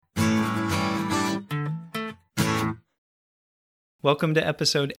Welcome to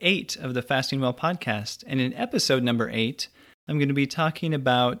episode 8 of the Fasting Well podcast. And in episode number 8, I'm going to be talking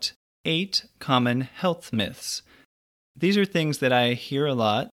about 8 common health myths. These are things that I hear a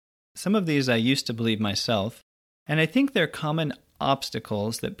lot. Some of these I used to believe myself. And I think they're common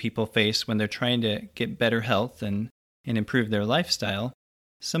obstacles that people face when they're trying to get better health and improve their lifestyle.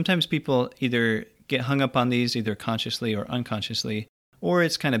 Sometimes people either get hung up on these either consciously or unconsciously, or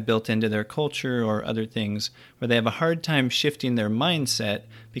it's kind of built into their culture or other things where they have a hard time shifting their mindset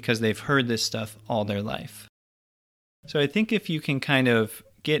because they've heard this stuff all their life. So I think if you can kind of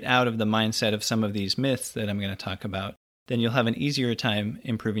get out of the mindset of some of these myths that I'm going to talk about, then you'll have an easier time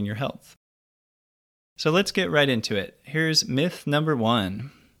improving your health. So let's get right into it. Here's myth number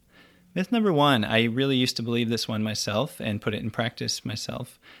 1. Myth number 1, I really used to believe this one myself and put it in practice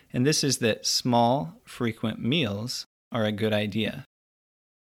myself, and this is that small, frequent meals are a good idea.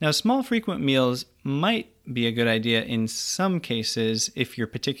 Now, small, frequent meals might be a good idea in some cases if you're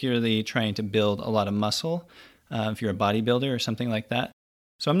particularly trying to build a lot of muscle, if you're a bodybuilder or something like that.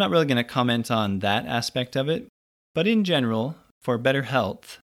 So I'm not really going to comment on that aspect of it. But in general, for better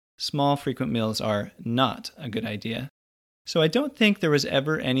health, small, frequent meals are not a good idea. So I don't think there was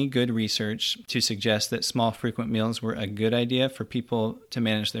ever any good research to suggest that small, frequent meals were a good idea for people to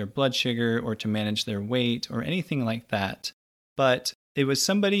manage their blood sugar or to manage their weight or anything like that. But it was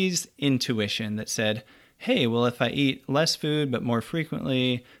somebody's intuition that said, hey, well, if I eat less food but more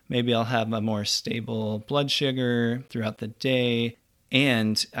frequently, maybe I'll have a more stable blood sugar throughout the day,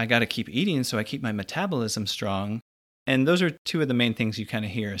 and I got to keep eating so I keep my metabolism strong. And those are two of the main things you kind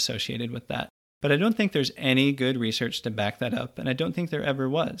of hear associated with that. But I don't think there's any good research to back that up, and I don't think there ever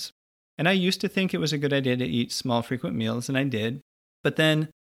was. And I used to think it was a good idea to eat small, frequent meals, and I did. But then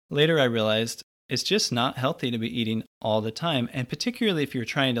later I realized it's just not healthy to be eating all the time, and particularly if you're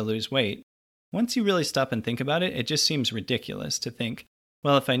trying to lose weight. Once you really stop and think about it, it just seems ridiculous to think,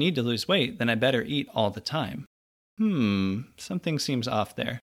 well, if I need to lose weight, then I better eat all the time. Something seems off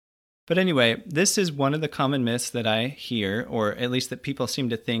there. But anyway, this is one of the common myths that I hear, or at least that people seem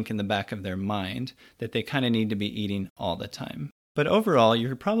to think in the back of their mind, that they kind of need to be eating all the time. But overall,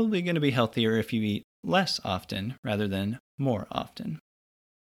 you're probably going to be healthier if you eat less often rather than more often.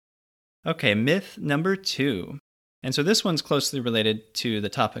 Okay, myth number 2. And so this one's closely related to the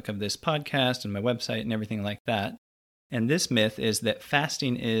topic of this podcast and my website and everything like that. And this myth is that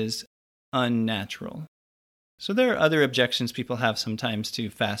fasting is unnatural. So there are other objections people have sometimes to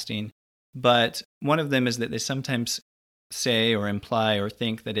fasting, but one of them is that they sometimes say or imply or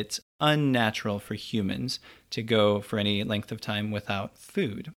think that it's unnatural for humans to go for any length of time without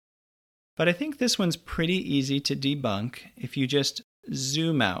food. But I think this one's pretty easy to debunk if you just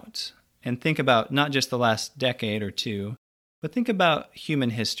zoom out and think about not just the last decade or two, but think about human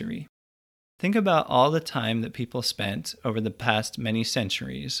history. Think about all the time that people spent over the past many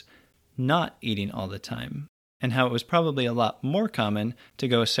centuries not eating all the time, and how it was probably a lot more common to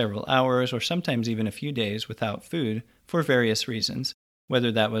go several hours or sometimes even a few days without food for various reasons,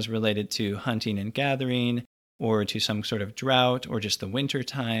 whether that was related to hunting and gathering, or to some sort of drought, or just the winter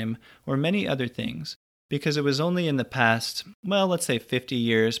time, or many other things. Because it was only in the past, well, let's say 50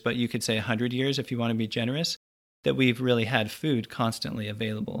 years, but you could say 100 years if you want to be generous, that we've really had food constantly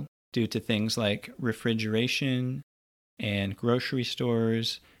available due to things like refrigeration and grocery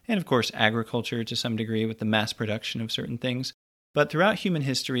stores, and of course agriculture to some degree with the mass production of certain things. But throughout human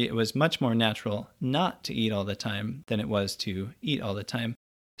history, it was much more natural not to eat all the time than it was to eat all the time.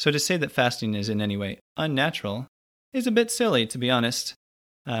 So to say that fasting is in any way unnatural is a bit silly, to be honest.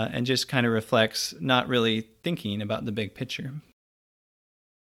 And just kind of reflects not really thinking about the big picture.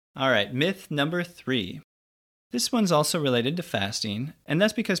 All right, myth number 3. This one's also related to fasting, and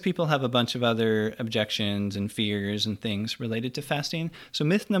that's because people have a bunch of other objections and fears and things related to fasting. So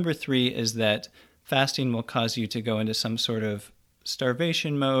myth number 3 is that fasting will cause you to go into some sort of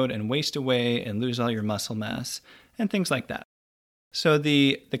starvation mode and waste away and lose all your muscle mass and things like that. So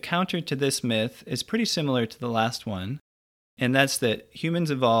the counter to this myth is pretty similar to the last one. And that's that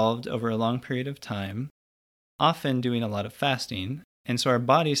humans evolved over a long period of time, often doing a lot of fasting. And so our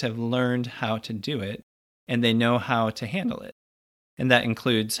bodies have learned how to do it, and they know how to handle it. And that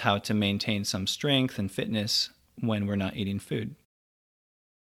includes how to maintain some strength and fitness when we're not eating food.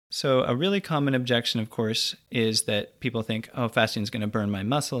 So a really common objection, of course, is that people think, oh, fasting is going to burn my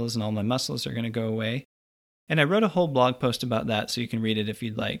muscles and all my muscles are going to go away. And I wrote a whole blog post about that, so you can read it if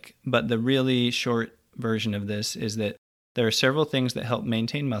you'd like. But the really short version of this is that there are several things that help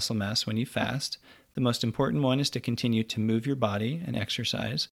maintain muscle mass when you fast. The most important one is to continue to move your body and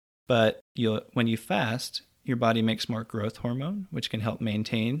exercise. But when you fast, your body makes more growth hormone, which can help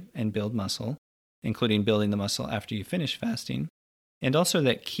maintain and build muscle, including building the muscle after you finish fasting. and also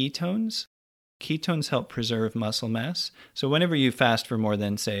that ketones help preserve muscle mass. So whenever you fast for more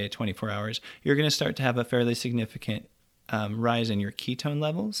than, say, 24 hours, you're going to start to have a fairly significant rise in your ketone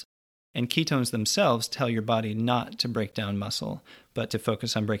levels. And ketones themselves tell your body not to break down muscle, but to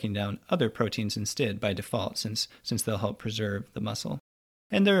focus on breaking down other proteins instead by default, since they'll help preserve the muscle.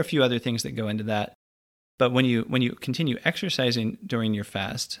 And there are a few other things that go into that. But when you continue exercising during your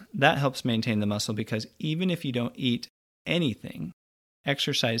fast, that helps maintain the muscle, because even if you don't eat anything,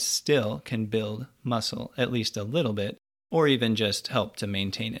 exercise still can build muscle, at least a little bit, or even just help to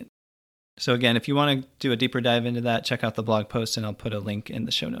maintain it. So again, if you want to do a deeper dive into that, check out the blog post, and I'll put a link in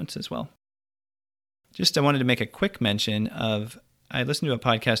the show notes as well. I wanted to make a quick mention of, I listened to a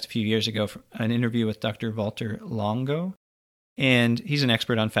podcast a few years ago, an interview with Dr. Walter Longo, and he's an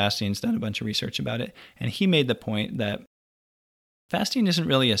expert on fasting. He's done a bunch of research about it, and he made the point that fasting isn't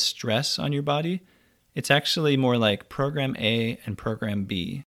really a stress on your body. It's actually more like program A and program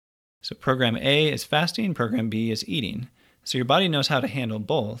B. So program A is fasting, program B is eating. So your body knows how to handle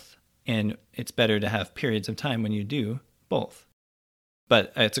both, and it's better to have periods of time when you do both.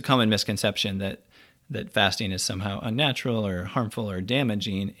 But it's a common misconception that fasting is somehow unnatural or harmful or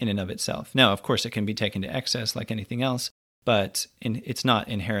damaging in and of itself. Now, of course, it can be taken to excess like anything else, but it's not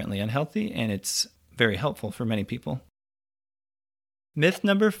inherently unhealthy, and it's very helpful for many people. Myth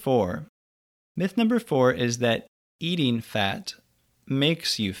number 4. Myth number 4 is that eating fat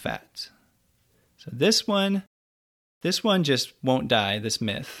makes you fat. So this one just won't die, this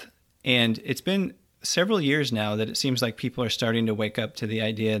myth. And it's been several years now that it seems like people are starting to wake up to the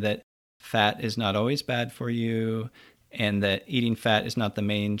idea that fat is not always bad for you, and that eating fat is not the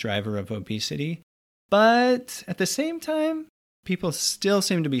main driver of obesity. But at the same time, people still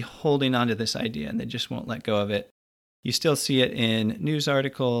seem to be holding on to this idea, and they just won't let go of it. You still see it in news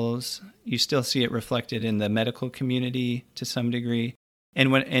articles. You still see it reflected in the medical community to some degree.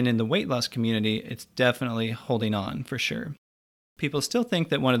 And in the weight loss community, it's definitely holding on for sure. People still think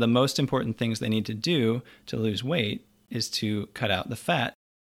that one of the most important things they need to do to lose weight is to cut out the fat.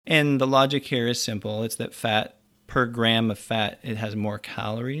 And the logic here is simple. It's that fat, per gram of fat, it has more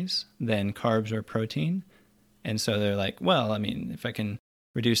calories than carbs or protein. And so they're like, well, I mean, if I can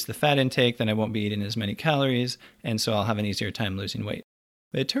reduce the fat intake, then I won't be eating as many calories, and so I'll have an easier time losing weight.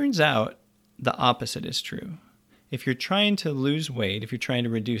 But it turns out the opposite is true. If you're trying to lose weight, if you're trying to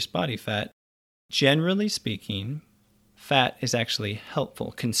reduce body fat, generally speaking, fat is actually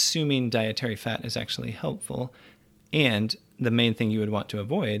helpful. Consuming dietary fat is actually helpful. And the main thing you would want to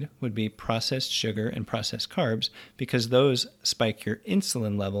avoid would be processed sugar and processed carbs, because those spike your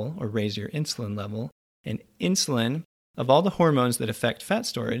insulin level or raise your insulin level. And insulin, of all the hormones that affect fat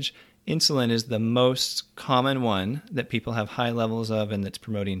storage, insulin is the most common one that people have high levels of, and that's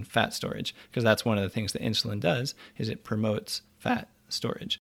promoting fat storage, because that's one of the things that insulin does, is it promotes fat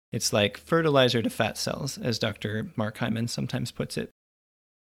storage. It's like fertilizer to fat cells, as Dr. Mark Hyman sometimes puts it.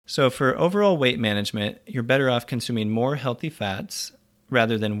 So for overall weight management, you're better off consuming more healthy fats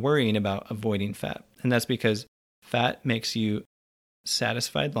rather than worrying about avoiding fat. And that's because fat makes you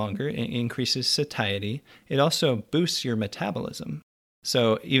satisfied longer. It increases satiety. It also boosts your metabolism.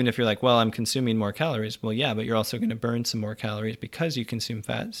 So even if you're like, well, I'm consuming more calories, well, yeah, but you're also going to burn some more calories because you consume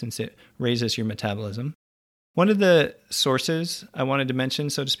fat, since it raises your metabolism. One of the sources I wanted to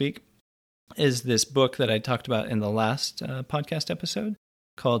mention, so to speak, is this book that I talked about in the last podcast episode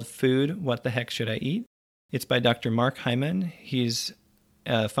called Food, What the Heck Should I Eat? It's by Dr. Mark Hyman. He's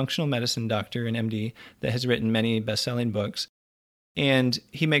a functional medicine doctor, an MD, that has written many best-selling books. And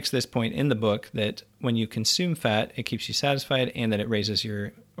he makes this point in the book that when you consume fat, it keeps you satisfied, and that it raises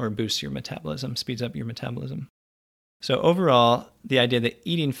or boosts your metabolism, speeds up your metabolism. So overall, the idea that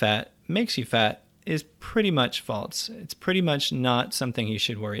eating fat makes you fat is pretty much false. It's pretty much not something you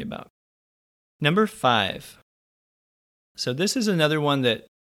should worry about. Number 5. So this is another one that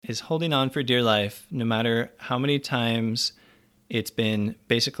is holding on for dear life, no matter how many times it's been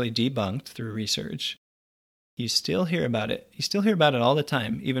basically debunked through research. You still hear about it. You still hear about it all the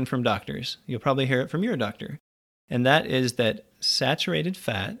time, even from doctors. You'll probably hear it from your doctor. And that is that saturated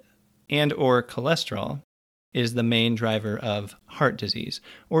fat and or cholesterol is the main driver of heart disease,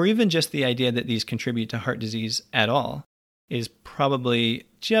 or even just the idea that these contribute to heart disease at all is probably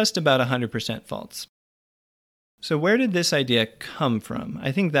just about 100% false. So where did this idea come from?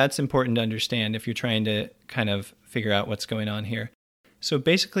 I think that's important to understand if you're trying to kind of figure out what's going on here. So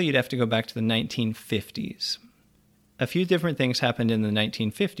basically, you'd have to go back to the 1950s. A few different things happened in the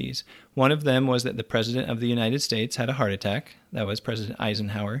 1950s. One of them was that the President of the United States had a heart attack. That was President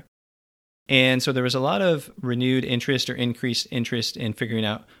Eisenhower. And so there was a lot of renewed interest or increased interest in figuring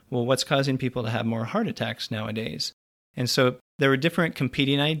out, well, what's causing people to have more heart attacks nowadays? And so there were different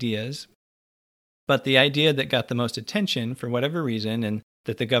competing ideas, but the idea that got the most attention for whatever reason, and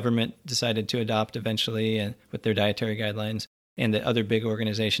that the government decided to adopt eventually and with their dietary guidelines, and that other big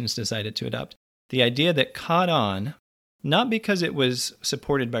organizations decided to adopt, the idea that caught on, not because it was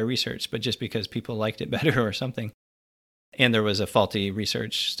supported by research, but just because people liked it better or something. And there was a faulty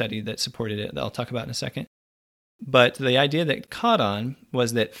research study that supported it that I'll talk about in a second. But the idea that caught on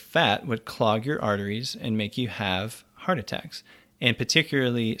was that fat would clog your arteries and make you have heart attacks, and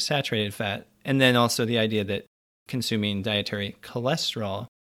particularly saturated fat. And then also the idea that consuming dietary cholesterol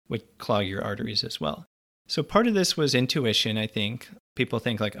would clog your arteries as well. So part of this was intuition, I think. People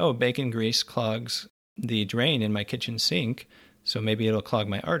think like, oh, bacon grease clogs the drain in my kitchen sink, so maybe it'll clog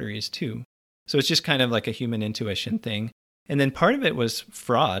my arteries too. So it's just kind of like a human intuition thing. And then part of it was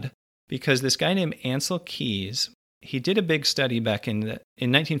fraud, because this guy named Ansel Keys, he did a big study back in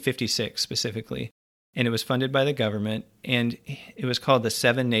 1956 specifically, and it was funded by the government, and it was called the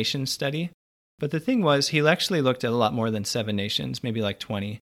 7 Nations Study. But the thing was, he actually looked at a lot more than 7 nations, maybe like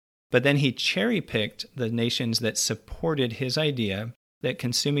 20. But then he cherry-picked the nations that supported his idea that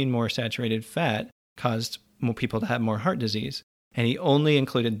consuming more saturated fat caused more people to have more heart disease. And he only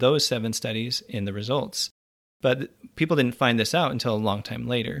included those 7 studies in the results. But people didn't find this out until a long time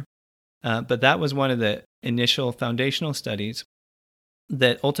later. But that was one of the initial foundational studies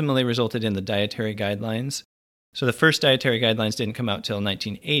that ultimately resulted in the dietary guidelines. So the first dietary guidelines didn't come out till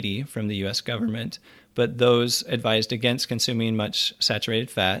 1980 from the US government, but those advised against consuming much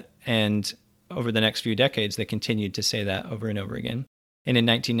saturated fat. And over the next few decades, they continued to say that over and over again. And in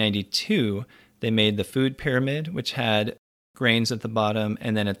 1992, they made the food pyramid, which had grains at the bottom,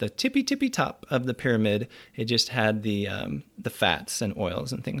 and then at the tippy top of the pyramid, it just had the fats and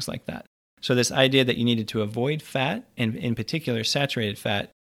oils and things like that. So this idea that you needed to avoid fat, and in particular saturated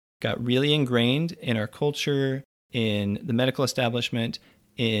fat, got really ingrained in our culture, in the medical establishment,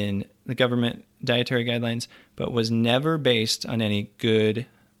 in the government dietary guidelines, but was never based on any good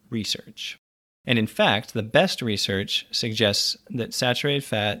research. And in fact, the best research suggests that saturated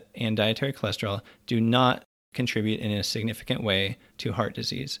fat and dietary cholesterol do not contribute in a significant way to heart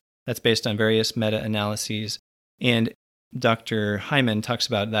disease. That's based on various meta-analyses. And Dr. Hyman talks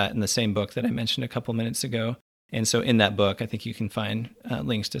about that in the same book that I mentioned a couple minutes ago. And so in that book, I think you can find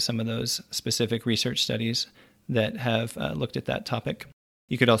links to some of those specific research studies that have looked at that topic.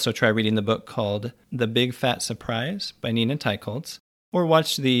 You could also try reading the book called The Big Fat Surprise by Nina Teicholz, or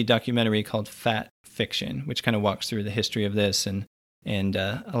watch the documentary called Fat Fiction, which kind of walks through the history of this and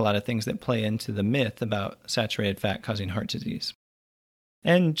a lot of things that play into the myth about saturated fat causing heart disease.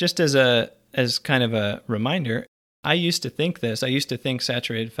 And just as kind of a reminder, I used to think this. I used to think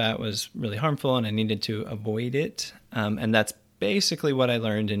saturated fat was really harmful and I needed to avoid it. And that's basically what I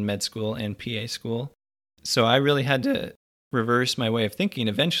learned in med school and PA school. So I really had to reverse my way of thinking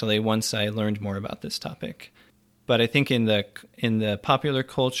eventually once I learned more about this topic. But I think in the popular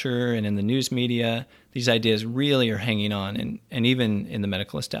culture and in the news media, these ideas really are hanging on. And even in the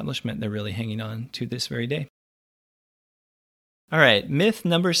medical establishment, they're really hanging on to this very day. All right, myth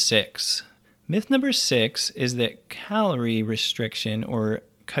number 6. Myth number 6 is that calorie restriction or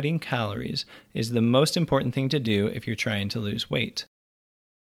cutting calories is the most important thing to do if you're trying to lose weight.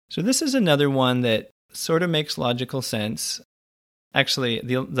 So this is another one that sort of makes logical sense. Actually,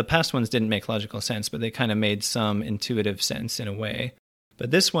 the past ones didn't make logical sense, but they kind of made some intuitive sense in a way.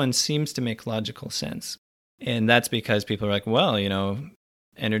 But this one seems to make logical sense. And that's because people are like, well,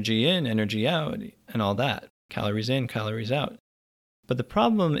 energy in, energy out, and all that. Calories in, calories out. But the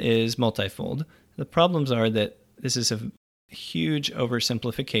problem is multifold. The problems are that this is a huge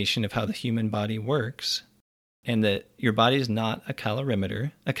oversimplification of how the human body works, and that your body is not a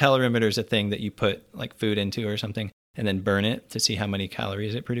calorimeter. A calorimeter is a thing that you put like food into or something and then burn it to see how many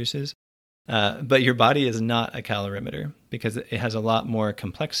calories it produces. But your body is not a calorimeter because it has a lot more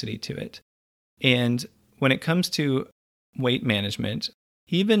complexity to it. And when it comes to weight management,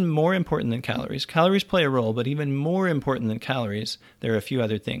 even more important than calories play a role, but even more important than calories, there are a few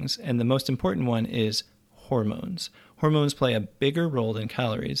other things. And the most important one is hormones. Hormones play a bigger role than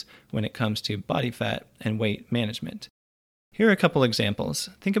calories when it comes to body fat and weight management. Here are a couple examples.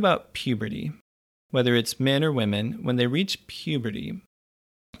 Think about puberty. Whether it's men or women, when they reach puberty,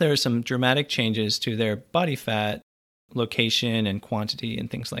 there are some dramatic changes to their body fat, location, and quantity, and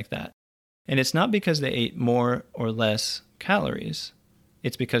things like that. And it's not because they ate more or less calories.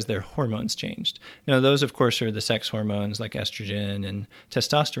 It's because their hormones changed. Now, those, of course, are the sex hormones like estrogen and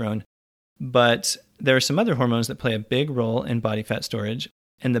testosterone. But there are some other hormones that play a big role in body fat storage.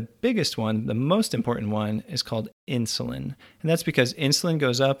 And the biggest one, the most important one, is called insulin. And that's because insulin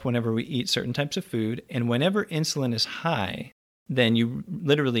goes up whenever we eat certain types of food. And whenever insulin is high, then you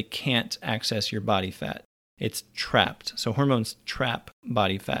literally can't access your body fat. It's trapped. So hormones trap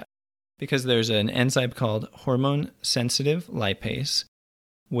body fat because there's an enzyme called hormone-sensitive lipase,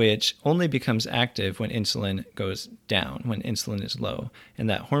 which only becomes active when insulin goes down, when insulin is low. And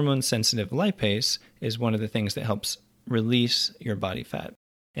that hormone-sensitive lipase is one of the things that helps release your body fat.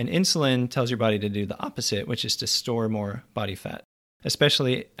 And insulin tells your body to do the opposite, which is to store more body fat,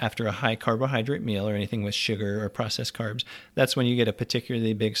 especially after a high carbohydrate meal or anything with sugar or processed carbs. That's when you get a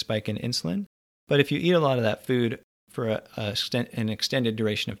particularly big spike in insulin. But if you eat a lot of that food for an extended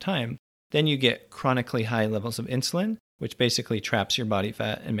duration of time, then you get chronically high levels of insulin, which basically traps your body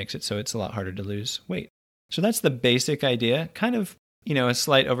fat and makes it so it's a lot harder to lose weight. So that's the basic idea, kind of, a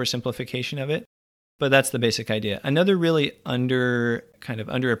slight oversimplification of it. But that's the basic idea. Another really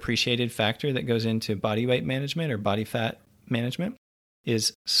underappreciated factor that goes into body weight management or body fat management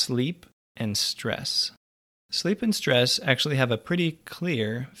is sleep and stress. Sleep and stress actually have a pretty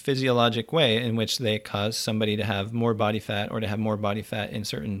clear physiologic way in which they cause somebody to have more body fat or to have more body fat in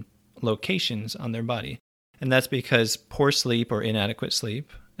certain locations on their body. And that's because poor sleep or inadequate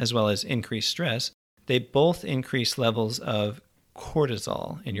sleep, as well as increased stress, they both increase levels of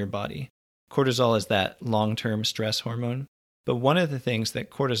cortisol in your body. Cortisol is that long-term stress hormone. But one of the things that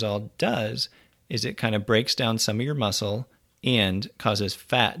cortisol does is it kind of breaks down some of your muscle and causes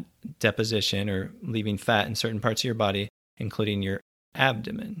fat deposition or leaving fat in certain parts of your body, including your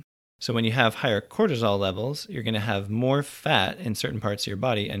abdomen. So when you have higher cortisol levels, you're going to have more fat in certain parts of your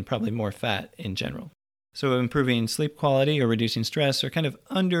body and probably more fat in general. So improving sleep quality or reducing stress are kind of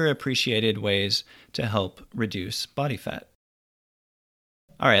underappreciated ways to help reduce body fat.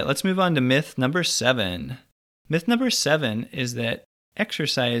 All right, let's move on to myth number 7. Myth number 7 is that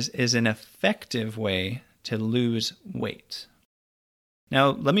exercise is an effective way to lose weight.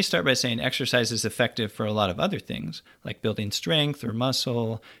 Now, let me start by saying exercise is effective for a lot of other things, like building strength or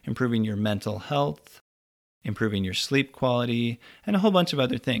muscle, improving your mental health, improving your sleep quality, and a whole bunch of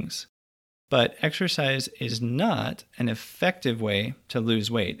other things. But exercise is not an effective way to lose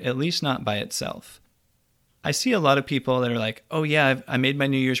weight, at least not by itself. I see a lot of people that are like, oh yeah, I made my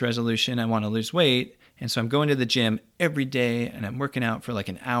New Year's resolution, I want to lose weight, and so I'm going to the gym every day, and I'm working out for like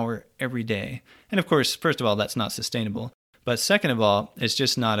an hour every day. And of course, first of all, that's not sustainable. But second of all, it's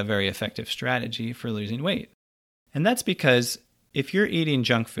just not a very effective strategy for losing weight. And that's because if you're eating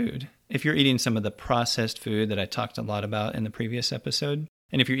junk food, if you're eating some of the processed food that I talked a lot about in the previous episode,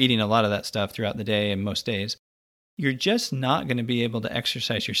 and if you're eating a lot of that stuff throughout the day and most days, you're just not going to be able to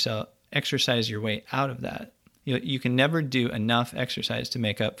exercise your way out of that. You can never do enough exercise to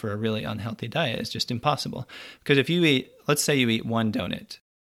make up for a really unhealthy diet. It's just impossible. Because if you eat, let's say you eat one donut,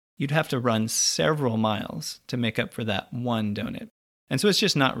 you'd have to run several miles to make up for that one donut. And so it's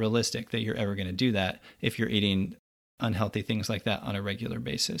just not realistic that you're ever going to do that if you're eating unhealthy things like that on a regular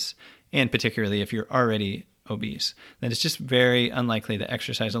basis. And particularly if you're already obese, then it's just very unlikely that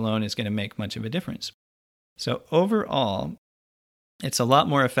exercise alone is going to make much of a difference. So overall, it's a lot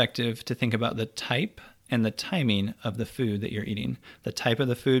more effective to think about the type and the timing of the food that you're eating. The type of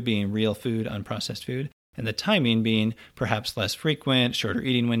the food being real food, unprocessed food, and the timing being perhaps less frequent, shorter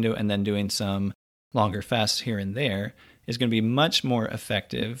eating window, and then doing some longer fasts here and there is going to be much more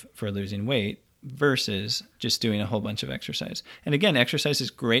effective for losing weight versus just doing a whole bunch of exercise. And again, exercise is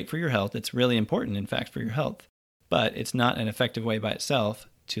great for your health. It's really important, in fact, for your health, but it's not an effective way by itself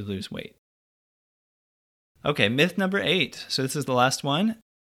to lose weight. Okay, myth number 8. So this is the last one.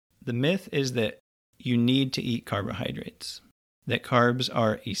 The myth is that you need to eat carbohydrates, that carbs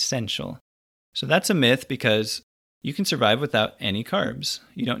are essential. So that's a myth because you can survive without any carbs.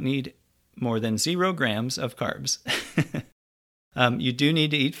 You don't need more than 0 grams of carbs. You do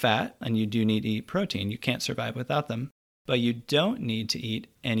need to eat fat and you do need to eat protein. You can't survive without them, but you don't need to eat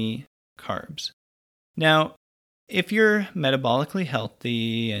any carbs. Now, if you're metabolically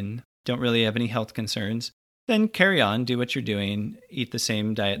healthy and don't really have any health concerns, then carry on, do what you're doing, eat the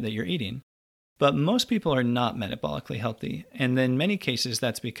same diet that you're eating. But most people are not metabolically healthy, and in many cases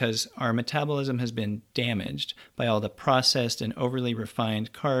that's because our metabolism has been damaged by all the processed and overly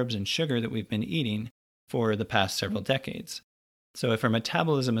refined carbs and sugar that we've been eating for the past several decades. So if our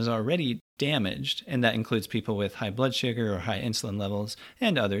metabolism is already damaged, and that includes people with high blood sugar or high insulin levels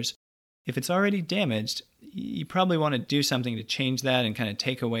and others, if it's already damaged, you probably want to do something to change that and kind of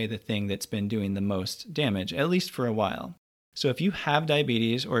take away the thing that's been doing the most damage, at least for a while. So if you have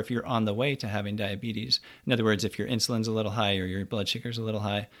diabetes or if you're on the way to having diabetes, in other words, if your insulin's a little high or your blood sugar's a little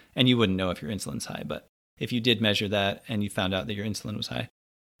high, and you wouldn't know if your insulin's high, but if you did measure that and you found out that your insulin was high,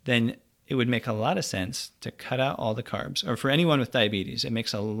 then it would make a lot of sense to cut out all the carbs. Or for anyone with diabetes, it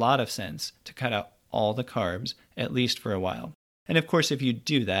makes a lot of sense to cut out all the carbs, at least for a while. And of course, if you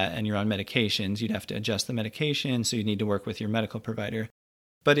do that and you're on medications, you'd have to adjust the medication, so you need to work with your medical provider.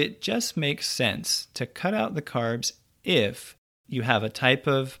 But it just makes sense to cut out the carbs if you have a type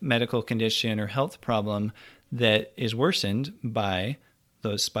of medical condition or health problem that is worsened by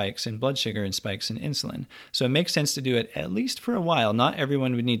those spikes in blood sugar and spikes in insulin. So it makes sense to do it at least for a while. Not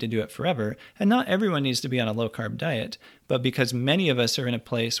everyone would need to do it forever, and not everyone needs to be on a low-carb diet. But because many of us are in a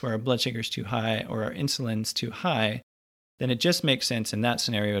place where our blood sugar is too high or our insulin's too high, then it just makes sense in that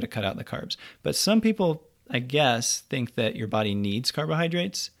scenario to cut out the carbs. But some people, I guess, think that your body needs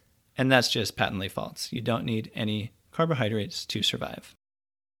carbohydrates, and that's just patently false. You don't need any carbohydrates to survive.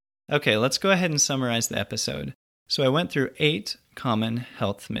 Okay, let's go ahead and summarize the episode. So I went through 8 common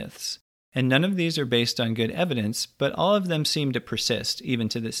health myths, and none of these are based on good evidence, but all of them seem to persist, even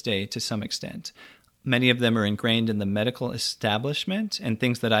to this day, to some extent. Many of them are ingrained in the medical establishment and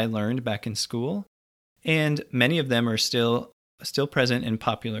things that I learned back in school, and many of them are still present in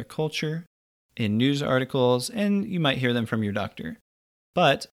popular culture, in news articles, and you might hear them from your doctor.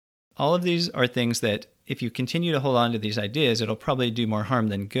 But all of these are things that if you continue to hold on to these ideas, it'll probably do more harm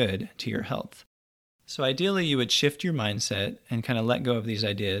than good to your health. So ideally, you would shift your mindset and kind of let go of these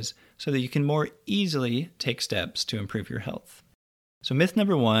ideas so that you can more easily take steps to improve your health. So myth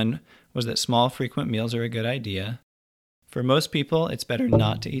number 1 was that small, frequent meals are a good idea. For most people, it's better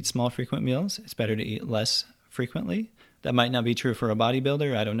not to eat small, frequent meals. It's better to eat less frequently. That might not be true for a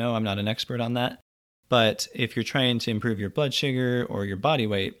bodybuilder. I don't know. I'm not an expert on that. But if you're trying to improve your blood sugar or your body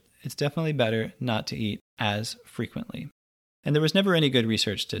weight, it's definitely better not to eat as frequently. And there was never any good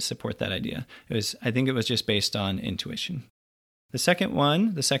research to support that idea. I think it was just based on intuition. The second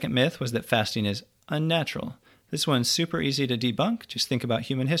myth was that fasting is unnatural. This one's super easy to debunk. Just think about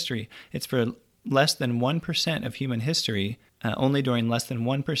human history. It's for less than 1% of human history. Only during less than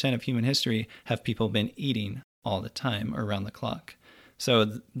 1% of human history have people been eating all the time or around the clock.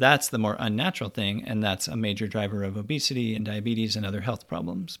 So that's the more unnatural thing, and that's a major driver of obesity and diabetes and other health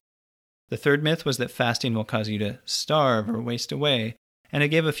problems. The third myth was that fasting will cause you to starve or waste away, and I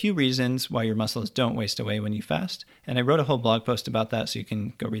gave a few reasons why your muscles don't waste away when you fast, and I wrote a whole blog post about that, so you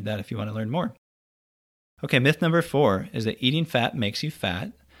can go read that if you want to learn more. Okay, myth number 4 is that eating fat makes you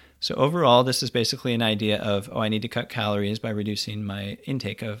fat. So overall, this is basically an idea of, I need to cut calories by reducing my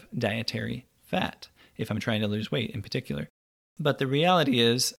intake of dietary fat, if I'm trying to lose weight in particular. But the reality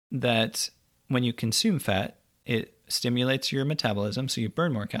is that when you consume fat, it stimulates your metabolism, so you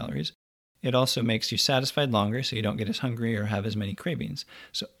burn more calories. It also makes you satisfied longer, so you don't get as hungry or have as many cravings.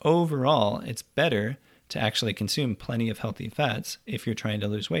 So overall, it's better to actually consume plenty of healthy fats if you're trying to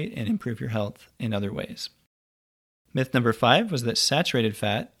lose weight and improve your health in other ways. Myth number 5 was that saturated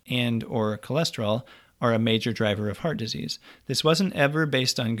fat and or cholesterol are a major driver of heart disease. This wasn't ever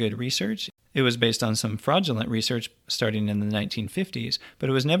based on good research. It was based on some fraudulent research starting in the 1950s, but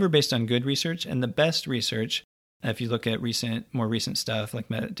it was never based on good research. And the best research, if you look at more recent stuff like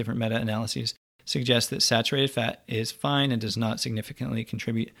different meta-analyses, suggests that saturated fat is fine and does not significantly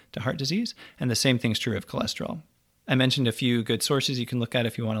contribute to heart disease. And the same thing's true of cholesterol. I mentioned a few good sources you can look at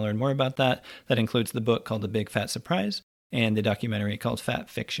if you want to learn more about that. That includes the book called The Big Fat Surprise and the documentary called Fat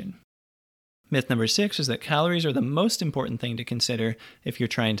Fiction. Myth number 6 is that calories are the most important thing to consider if you're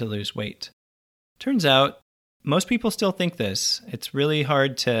trying to lose weight. Turns out, most people still think this. It's really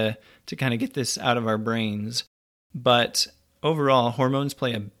hard to kind of get this out of our brains. But overall, hormones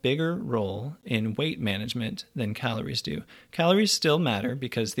play a bigger role in weight management than calories do. Calories still matter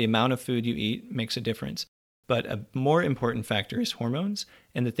because the amount of food you eat makes a difference. But a more important factor is hormones,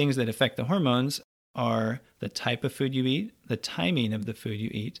 and the things that affect the hormones are the type of food you eat, the timing of the food you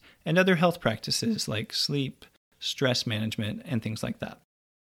eat, and other health practices like sleep, stress management, and things like that.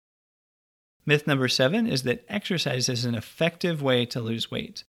 Myth number 7 is that exercise is an effective way to lose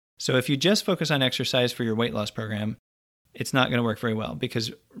weight. So if you just focus on exercise for your weight loss program, it's not going to work very well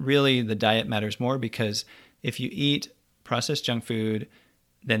because really the diet matters more, because if you eat processed junk food,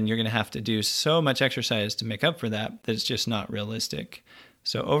 then you're going to have to do so much exercise to make up for that it's just not realistic.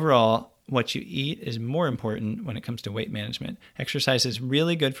 So overall, what you eat is more important when it comes to weight management. Exercise is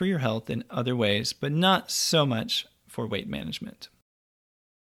really good for your health in other ways, but not so much for weight management.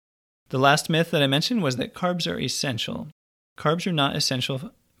 The last myth that I mentioned was that carbs are essential. Carbs are not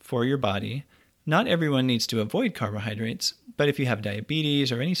essential for your body. Not everyone needs to avoid carbohydrates, but if you have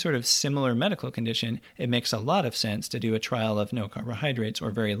diabetes or any sort of similar medical condition, it makes a lot of sense to do a trial of no carbohydrates or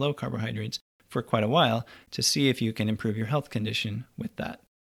very low carbohydrates for quite a while to see if you can improve your health condition with that.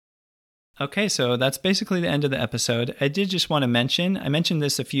 Okay, so that's basically the end of the episode. I did just want to I mentioned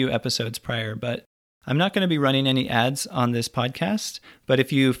this a few episodes prior, but I'm not going to be running any ads on this podcast. But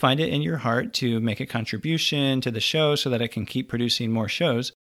if you find it in your heart to make a contribution to the show so that I can keep producing more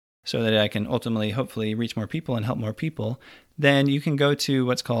shows, so that I can ultimately, hopefully, reach more people and help more people, then you can go to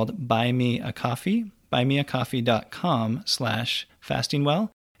what's called Buy Me a Coffee, buymeacoffee.com/fastingwell.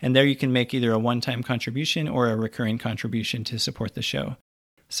 And there you can make either a one-time contribution or a recurring contribution to support the show.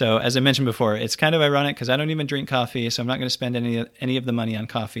 So as I mentioned before, it's kind of ironic because I don't even drink coffee, so I'm not going to spend any of the money on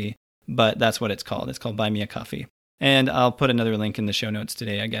coffee, but that's what it's called. It's called Buy Me a Coffee. And I'll put another link in the show notes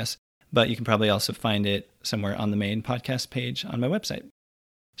today, I guess. But you can probably also find it somewhere on the main podcast page on my website.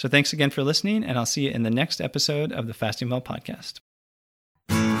 So thanks again for listening, and I'll see you in the next episode of the Fasting Well podcast.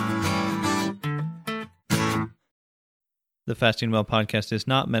 The Fasting Well podcast is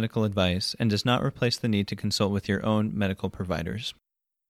not medical advice and does not replace the need to consult with your own medical providers.